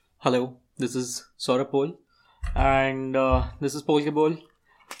Hello, this is Saurabh Pol, and this is Polkeball,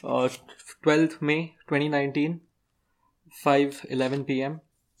 uh, 12th May 2019, 5:11 p.m.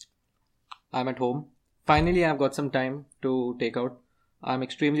 I'm at home. Finally, I've got some time to take out. I'm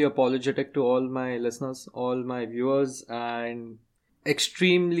extremely apologetic to all my listeners, all my viewers, and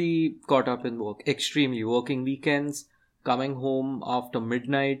extremely caught up in work. Extremely working weekends, coming home after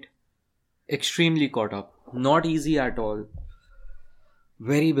midnight, extremely caught up. Not easy at all.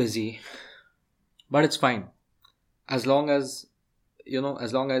 Very busy, but it's fine as long as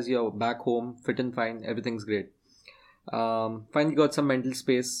as long as you're back home fit and fine, everything's great. Finally got some mental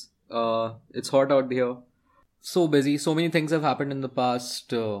space. It's hot out here, so busy, so many things have happened in the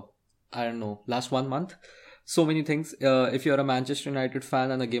past, I don't know, last 1 month. So many things. If you're a Manchester United fan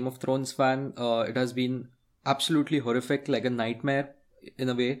and a Game of Thrones fan, it has been absolutely horrific, like a nightmare in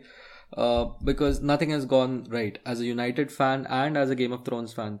a way, because nothing has gone right as a United fan and as a Game of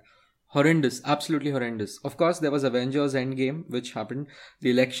Thrones fan. Horrendous, absolutely horrendous. Of course, there was Avengers Endgame, which happened.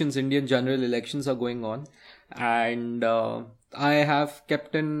 The elections, Indian general elections, are going on, and I have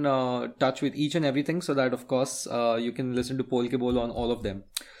kept in touch with each and everything, so that of course you can listen to Polkeball on all of them.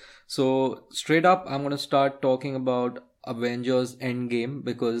 So straight up, I'm gonna start talking about Avengers Endgame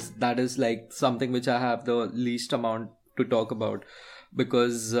because that is like something which I have the least amount to talk about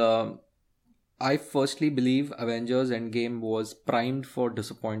because I firstly believe Avengers Endgame was primed for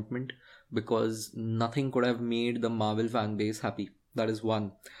disappointment because nothing could have made the Marvel fan base happy. That is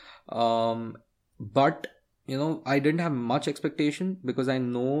one. But I didn't have much expectation because I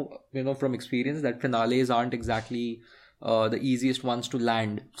know, from experience that finales aren't exactly the easiest ones to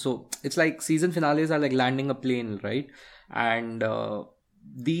land. So it's like season finales are like landing a plane, right? And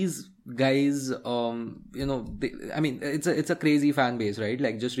these guys, I mean, it's a crazy fan base, right?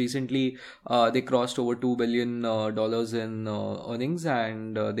 Like just recently, they crossed over $2 billion in earnings,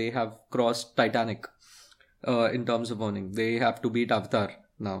 and they have crossed Titanic in terms of earning. They have to beat Avatar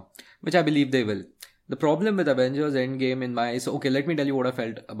now, which I believe they will. The problem with Avengers Endgame in my so okay, let me tell you what I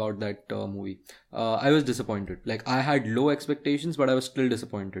felt about that movie. I was disappointed. Like I had low expectations, but I was still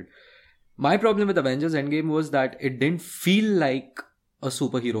disappointed. My problem with Avengers Endgame was that it didn't feel like a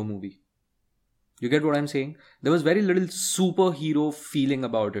superhero movie. You get what I'm saying? There was very little superhero feeling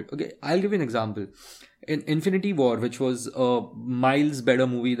about it. Okay, I'll give you an example. In Infinity War, which was a miles better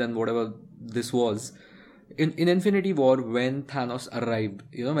movie than whatever this was, in Infinity War, when Thanos arrived,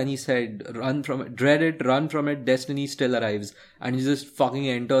 when he said, run from it, dread it, run from it, destiny still arrives, and he just fucking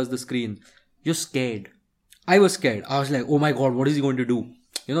enters the screen, you're scared. I was scared. I was like, oh my god, what is he going to do?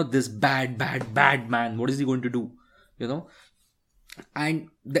 This bad, bad, bad man, what is he going to do? You know? And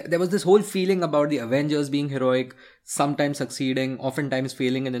there was this whole feeling about the Avengers being heroic, sometimes succeeding, oftentimes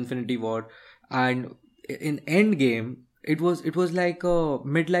failing in Infinity War. And in Endgame, it was like a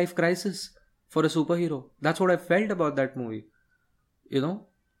midlife crisis for a superhero. That's what I felt about that movie. You know?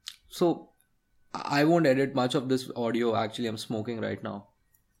 So I won't edit much of this audio. Actually, I'm smoking right now.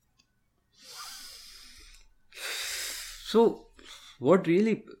 So what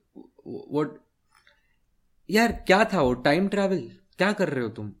really what यार क्या था वो time travel क्या कर रहे हो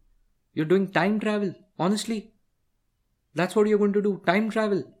तुम you're doing time travel honestly that's what you're going to do time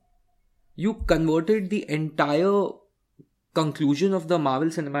travel you converted the entire conclusion of the Marvel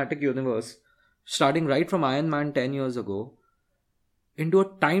Cinematic Universe starting right from Iron Man 10 years ago into a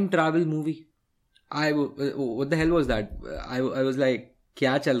time travel movie. What the hell was that? I was like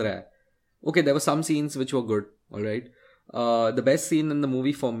क्या चल रहा है? Okay, there were some scenes which were good, all right. The best scene in the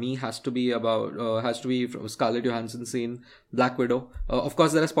movie for me has to be from Scarlett Johansson scene, Black Widow. Of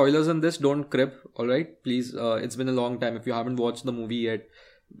course, there are spoilers in this. Don't crib, all right? Please, it's been a long time. If you haven't watched the movie yet,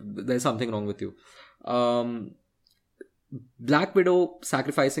 there's something wrong with you. Black Widow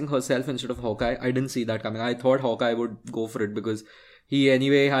sacrificing herself instead of Hawkeye, I didn't see that coming. I thought Hawkeye would go for it because he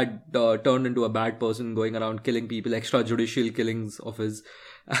anyway had turned into a bad person going around killing people, extrajudicial killings of his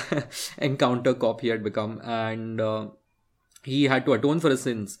encounter cop he had become, and he had to atone for his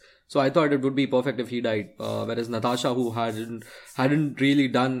sins. So I thought it would be perfect if he died. Whereas Natasha, who hadn't really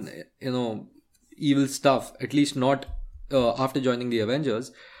done evil stuff, at least not after joining the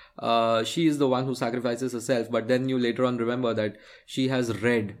Avengers, she is the one who sacrifices herself. But then you later on remember that she has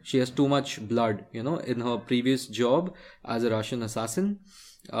too much blood. In her previous job as a Russian assassin,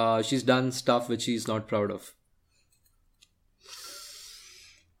 she's done stuff which she's not proud of.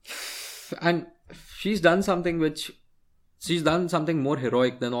 And she's done something more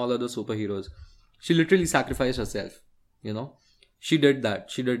heroic than all other superheroes. She literally sacrificed herself, She did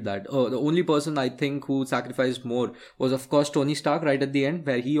that. She did that. The only person I think who sacrificed more was, of course, Tony Stark right at the end,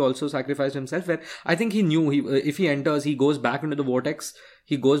 where he also sacrificed himself. Where I think he knew if he enters, he goes back into the vortex.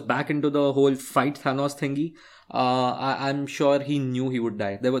 He goes back into the whole fight Thanos thingy. I'm sure he knew he would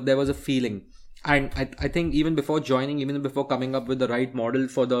die. There was a feeling. And I think even before joining, even before coming up with the right model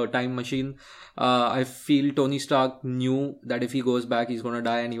for the time machine, I feel Tony Stark knew that if he goes back, he's going to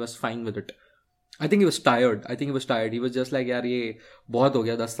die, and he was fine with it. I think he was tired. He was just like, यार ये बहुत हो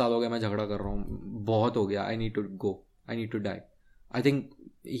गया, 10 साल हो गया मैं झगड़ा कर रहा हूँ, बहुत हो गया, I need to go, I need to die. I think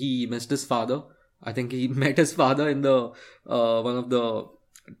he missed his father. I think he met his father in the one of the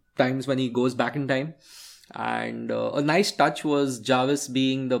times when he goes back in time. And a nice touch was Jarvis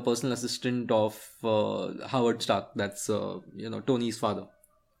being the personal assistant of Howard Stark. That's Tony's father.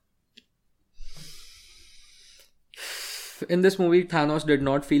 In this movie, Thanos did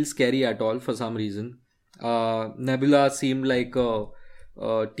not feel scary at all for some reason. Nebula seemed like a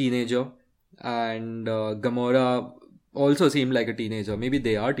teenager, and Gamora also seemed like a teenager. Maybe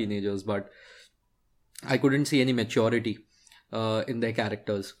they are teenagers, but I couldn't see any maturity in their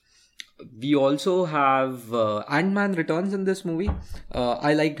characters. We also have Ant-Man returns in this movie.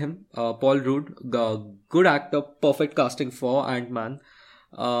 I liked him. Paul Rudd, good actor, perfect casting for Ant-Man.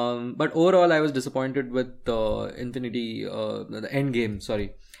 But overall, I was disappointed with the Endgame,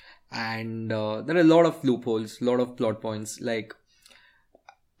 sorry. And there are a lot of loopholes, a lot of plot points. Like,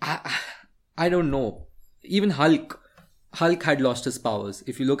 I don't know. Even Hulk had lost his powers.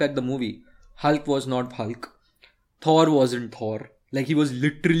 If you look at the movie, Hulk was not Hulk. Thor wasn't Thor. Like, he was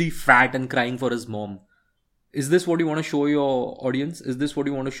literally fat and crying for his mom. Is this what you want to show your audience? Is this what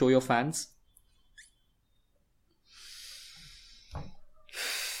you want to show your fans?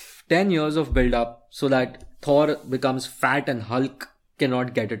 10 years of build up so that Thor becomes fat and Hulk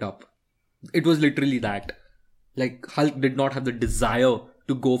cannot get it up. It was literally that. Like, Hulk did not have the desire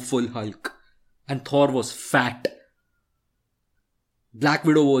to go full Hulk. And Thor was fat. Black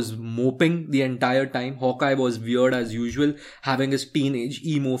Widow was moping the entire time. Hawkeye was weird as usual, having his teenage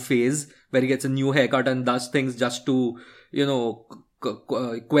emo phase where he gets a new haircut and does things just to,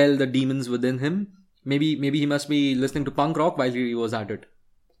 quell the demons within him. Maybe he must be listening to punk rock while he was at it.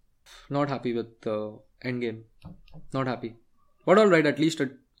 Not happy with Endgame. Not happy. But alright, at least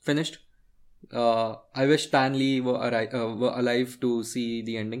it finished. I wish Stan Lee were alive to see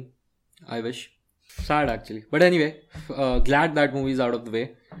the ending. I wish. Sad actually. But anyway, glad that movie is out of the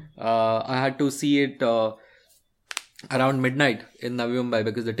way. I had to see it around midnight in Navi Mumbai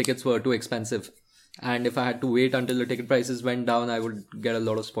because the tickets were too expensive. And if I had to wait until the ticket prices went down, I would get a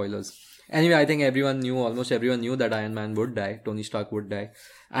lot of spoilers. Anyway, I think almost everyone knew that Iron Man would die. Tony Stark would die.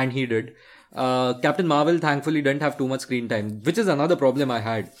 And he did. Captain Marvel thankfully didn't have too much screen time, which is another problem I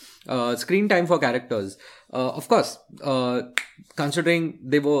had. Screen time for characters. Of course, considering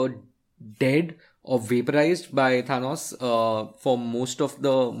they were dead or vaporized by Thanos for most of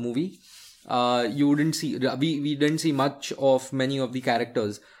the movie, we didn't see much of many of the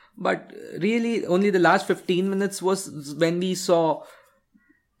characters. But really, only the last 15 minutes was when we saw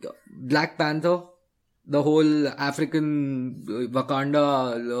Black Panther, the whole African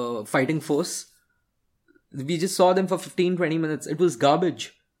Wakanda fighting force. We just saw them for 15-20 minutes. It was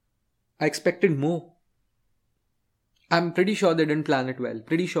garbage. I expected more. I'm pretty sure they didn't plan it well.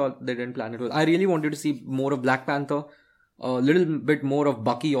 I really wanted to see more of Black Panther, a little bit more of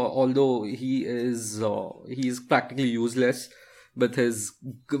Bucky, although he's practically useless with his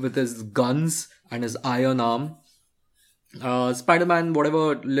guns and his iron arm. Spider-Man,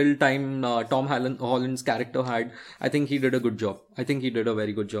 whatever little time Tom Holland's character had, I think he did a good job. I think he did a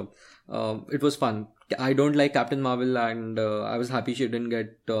very good job. It was fun. I don't like Captain Marvel, and I was happy she didn't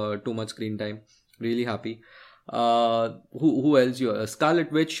get too much screen time. Really happy. Who else?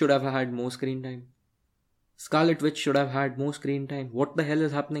 Scarlet Witch should have had more screen time. What the hell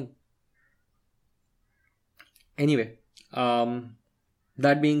is happening? Anyway,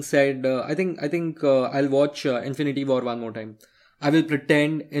 that being said, I think I'll watch Infinity War one more time. I will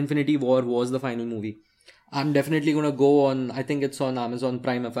pretend Infinity War was the final movie. I'm definitely gonna go on. I think it's on Amazon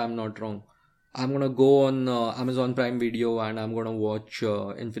Prime if I'm not wrong. I'm gonna go on Amazon Prime Video and I'm gonna watch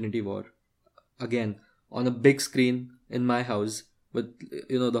Infinity War again on a big screen in my house with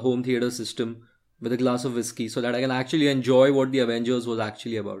the home theater system with a glass of whiskey so that I can actually enjoy what the Avengers was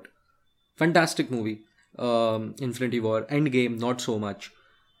actually about. Fantastic movie. Infinity War. Endgame, not so much.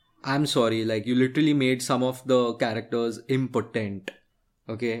 I'm sorry, like, you literally made some of the characters impotent,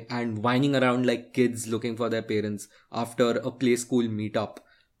 okay, and whining around like kids looking for their parents after a play school meetup,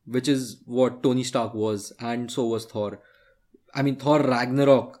 which is what Tony Stark was, and so was Thor. I mean, Thor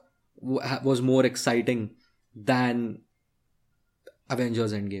Ragnarok was more exciting than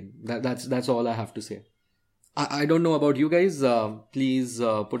Avengers Endgame. That's all I have to say. I don't know about you guys. Please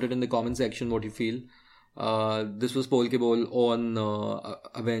put it in the comment section what you feel. This was Polkeball on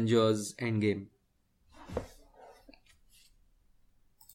Avengers Endgame.